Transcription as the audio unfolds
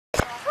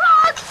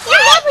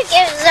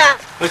gives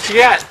up. What you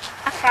got?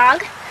 A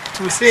frog.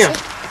 Let me see him.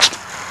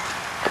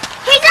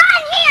 He's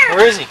on here.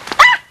 Where is he?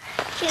 Ah,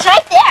 he's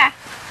right there.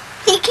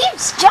 He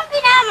keeps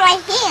jumping out of my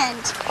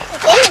hand.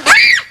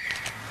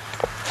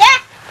 Yeah,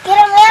 get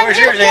him, Andrew. Where's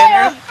yours, get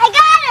Andrew? him. I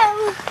got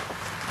him.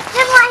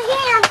 In my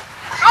hand.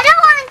 I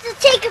don't want to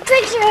take a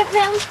picture of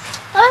him.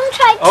 Let him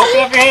try to. Open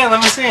up your hand. Let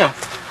me see him.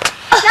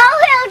 No,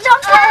 he'll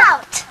jump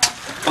out.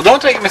 Well,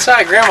 don't take him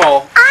inside,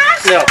 Grandma.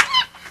 No.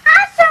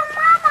 I saw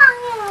Mama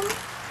him.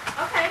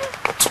 Okay.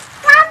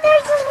 Mom,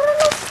 there's a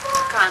little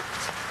frog.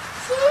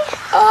 See?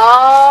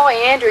 Oh,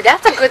 Andrew,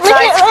 that's a good Look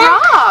sized at mine.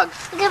 frog.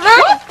 Look at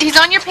mine. He's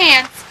on your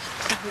pants.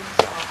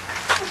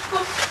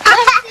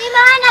 See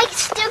mine? I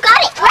still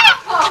got it.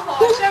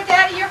 Oh, show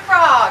Daddy your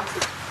frog.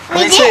 Let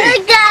me We see.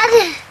 did got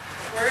it.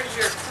 Where's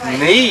your plate?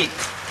 Neat.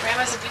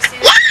 Grandma, did you see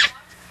it?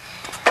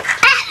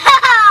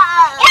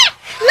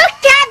 Look,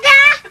 Dada.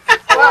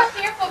 Oh,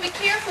 careful, be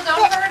careful,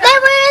 don't hurt him. They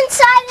were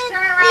inside in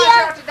Turn around and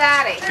show it to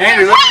Daddy.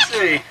 Andrew, let me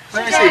see.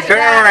 Let me see. Turn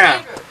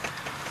around.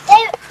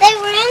 They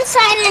were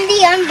inside in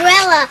the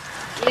umbrella.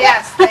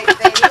 Yes, they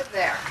live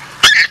there.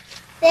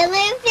 They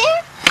live there?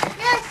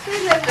 Yes, they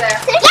live there.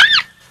 Yeah.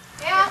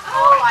 Yeah,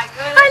 oh my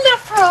goodness. I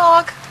love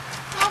frog.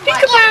 Oh my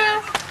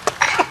goodness.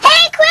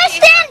 Hey,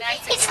 Kristen!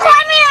 Nice He's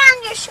climbing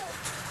on your shoulder.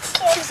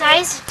 His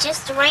eyes are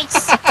just the right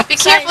Be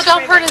careful,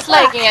 don't hurt his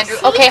leg, Andrew.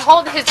 Okay,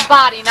 hold his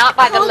body, not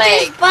by the Hold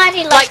leg. his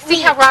body Like, like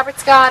see how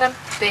Robert's got him?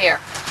 There.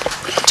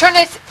 Turn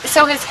this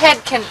so his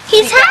head can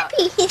He's peek out.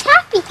 happy. He's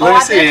happy. Let I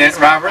me see bet it, he's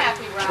not Robert.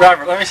 happy, Robert.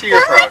 Robert, let me see your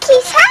Look, frog.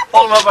 he's happy.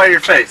 Hold him up by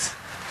your face.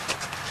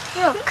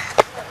 Look.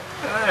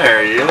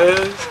 There he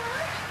is.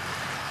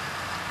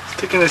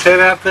 Sticking his head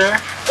out there.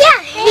 Yeah,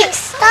 he's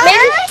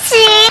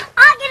see.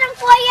 I'll get him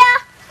for you.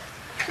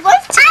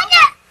 What's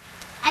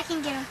I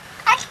can get him.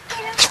 I can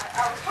get him.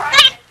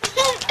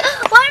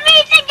 Want me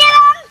to get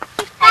him?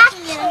 I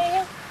can get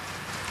him.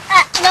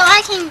 No,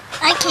 I can.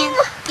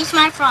 He's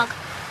my frog.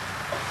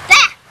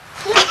 There.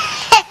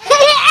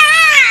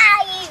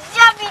 He's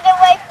jumping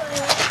away from me.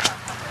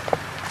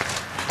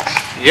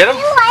 You get him?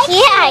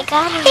 Yeah, I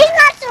got him. He's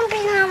not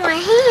jumping on my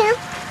hand.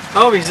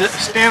 Oh, he's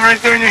standing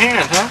right there in your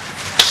hand, huh?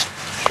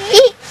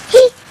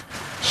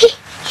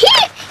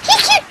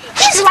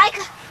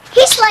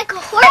 He's like a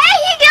horse. Hey,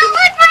 you don't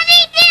look what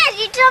he did.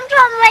 He jumped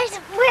on my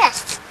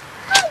wrist.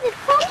 Hi, little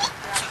froggy.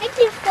 Hi,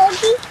 little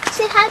froggy.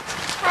 Say hi.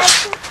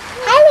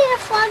 Hi,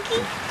 little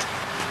froggy.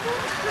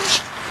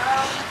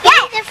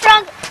 Yeah, the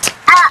frog.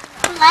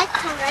 Like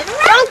her right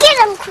around. Don't get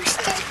him,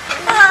 Kristen.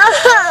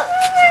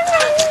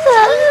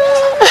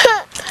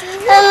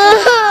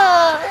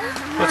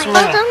 What's the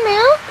matter?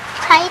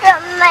 Tight up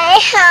my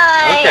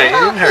eye. Okay, he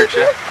didn't hurt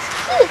you.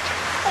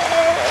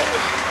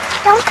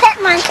 Don't pet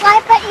mine. Can I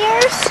pet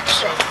yours?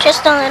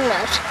 Just on the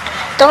nose.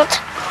 Don't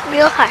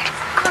real hard.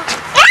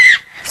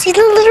 See the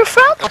little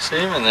frog? I see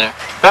him in there.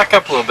 Back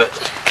up a little bit.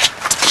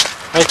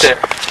 Right there.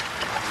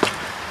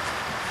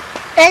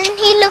 Doesn't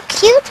he look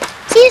cute?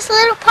 See his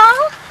little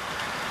paw?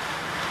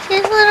 See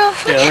his little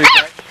foot? Yeah, let me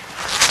back.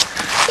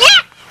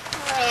 Yeah!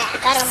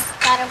 Got him.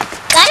 Got him.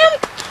 Got him.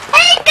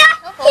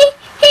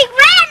 He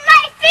ran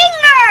my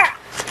finger!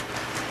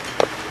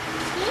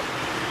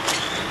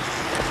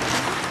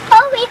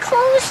 Oh, he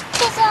closed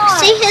his arm.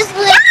 See his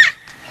little hand?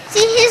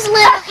 See his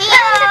little hand?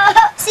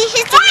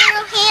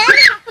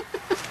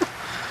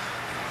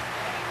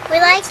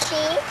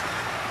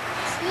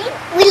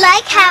 We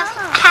like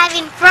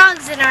having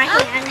frogs in our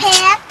hands.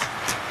 Pet.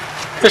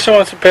 Kristen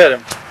wants to pet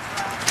him.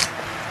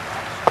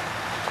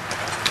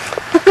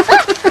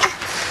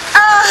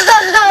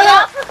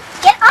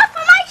 Get off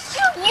of my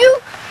shoe, you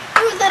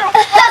little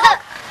frog.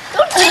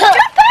 Don't you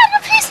jump out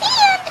of his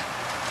hand.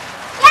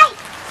 Hey,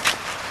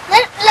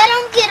 let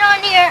him get on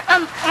your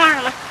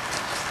arm.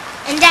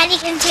 And Daddy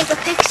can take a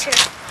picture.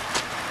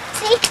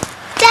 See?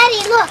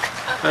 Daddy, look.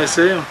 I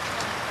see him.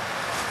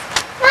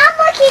 Mom,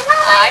 look, he's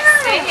on my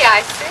arm.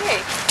 I see.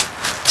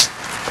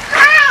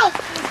 Hi.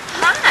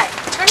 Hi.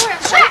 Turn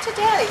around, show it to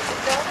Daddy.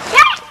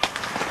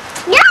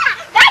 Yeah,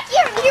 that's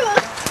you.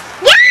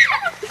 Yeah,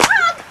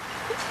 frog.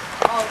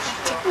 Oh,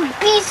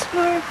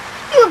 sure.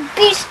 You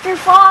beaster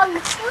frog.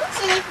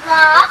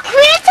 Can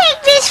we take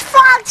these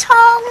frogs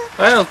home?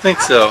 I don't think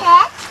so.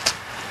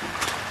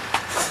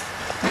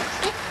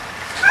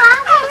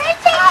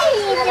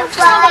 Just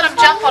don't let him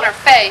jump on her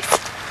face.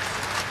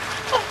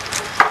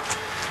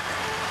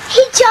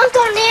 He jumped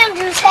on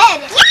Andrew's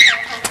head.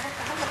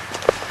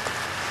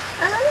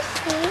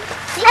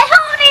 I'm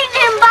holding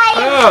him by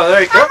his Oh,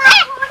 there you go.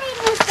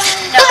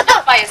 No,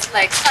 not by his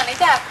legs, honey.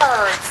 That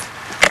hurts.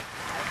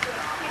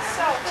 He's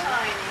so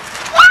tiny.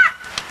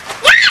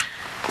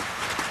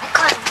 I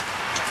caught him.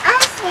 I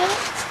see.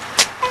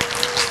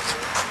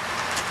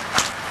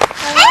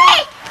 Hey,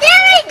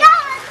 there he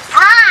goes.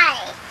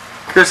 Hi.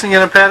 Kristen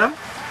gonna pet him?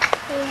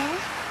 Yeah.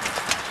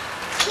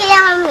 Get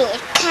on me,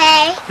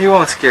 okay? He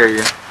won't scare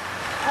you.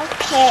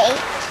 Okay.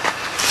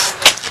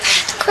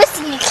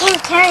 Kristen, you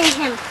can't carry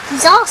him.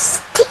 He's all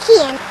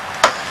sticky and...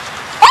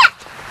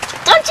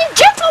 Don't you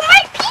jump on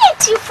my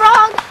pants, you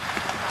frog!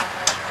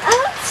 I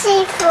don't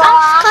see frog.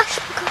 Oh, gosh.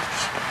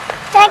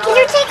 Dad, can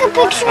you take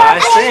picture I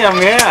of see him,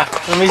 yeah.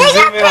 Let me Take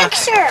zoom a in.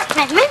 picture.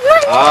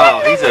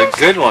 Oh, he's a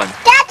good one.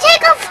 Dad,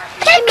 take a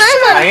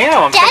picture. I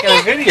am. I'm taking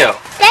a video.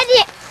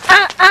 Daddy,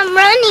 I'm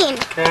running.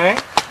 Okay.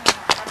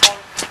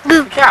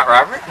 Look out,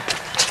 Robert.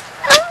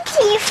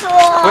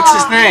 What's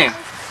his name?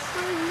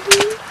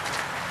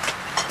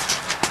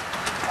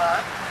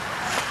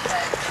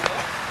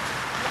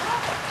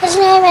 His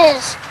name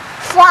is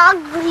Frog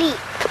Leap.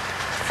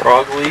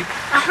 Frog Leap?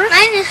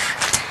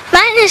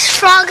 Mine is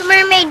Frog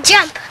Mermaid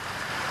Jump.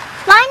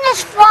 Mine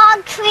is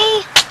Frog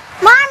Tree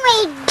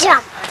Mermaid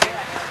Jump.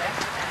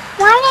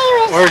 My name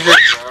is... Where's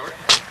yours, Robert?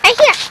 Right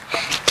here.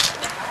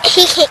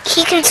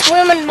 He can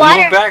swim in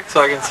water. Move back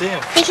so I can see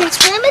him. He can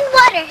swim in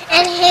water,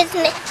 and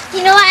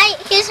you know why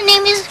his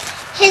name is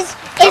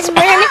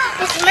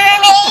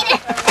mermaid.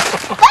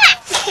 What?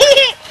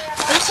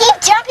 We keep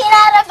jumping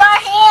out of our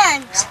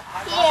hands.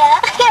 Yeah.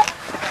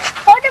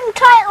 Hold him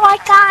tight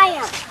like I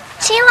am.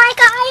 See, like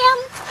I am.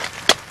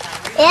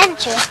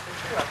 Andrew.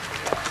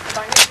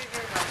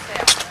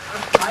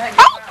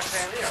 Hey!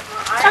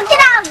 Don't get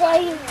out of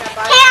there, you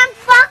ham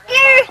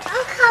fucker.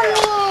 I'm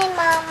coming,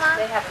 Mama.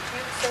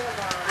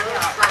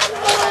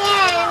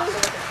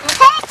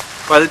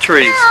 By the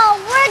trees. No,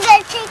 we're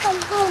gonna take him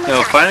home.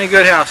 No, find a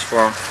good house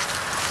for him.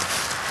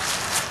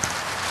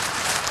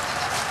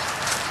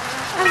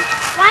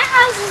 My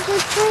house is the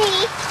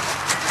tree.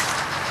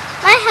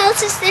 My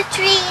house is the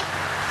tree.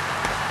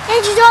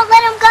 And you don't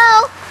let him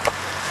go.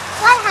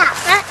 What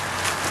house?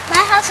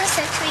 My house is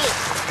the tree.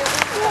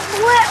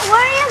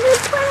 Where are you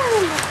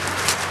putting him?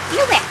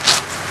 Nowhere.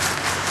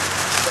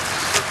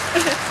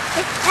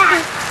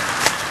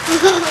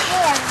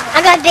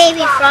 I got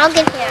baby frog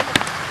in here.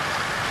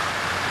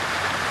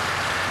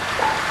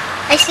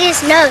 I see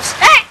his nose.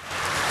 Ah!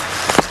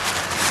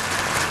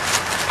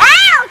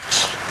 Ouch!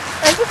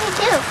 What did he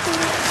do?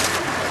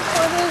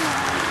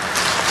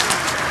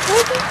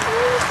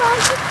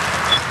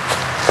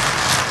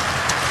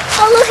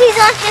 Oh, look, he's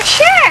on his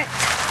shirt.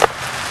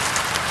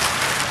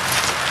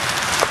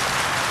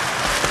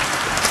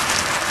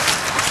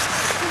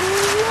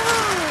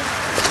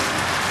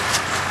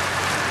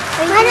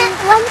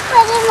 Want to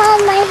put him on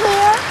my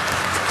hair?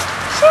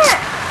 Sure.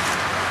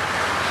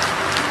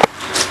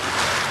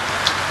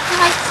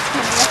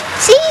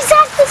 See, he's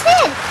off his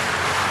head.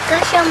 Go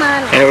show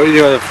Mama. Hey, what are you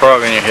doing with a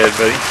frog on your head,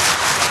 buddy?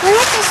 We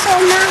have to show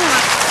Mama.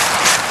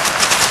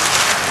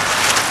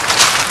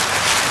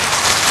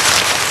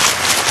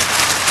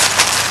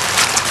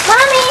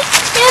 Mommy,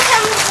 here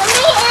comes the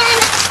man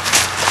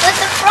with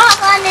the frog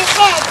on his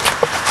head.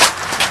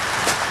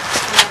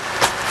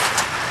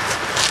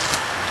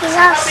 He's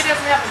off. Probably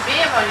doesn't have a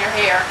beam on your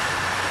hair.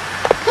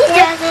 He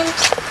doesn't.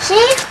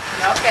 See?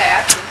 Okay,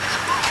 I see.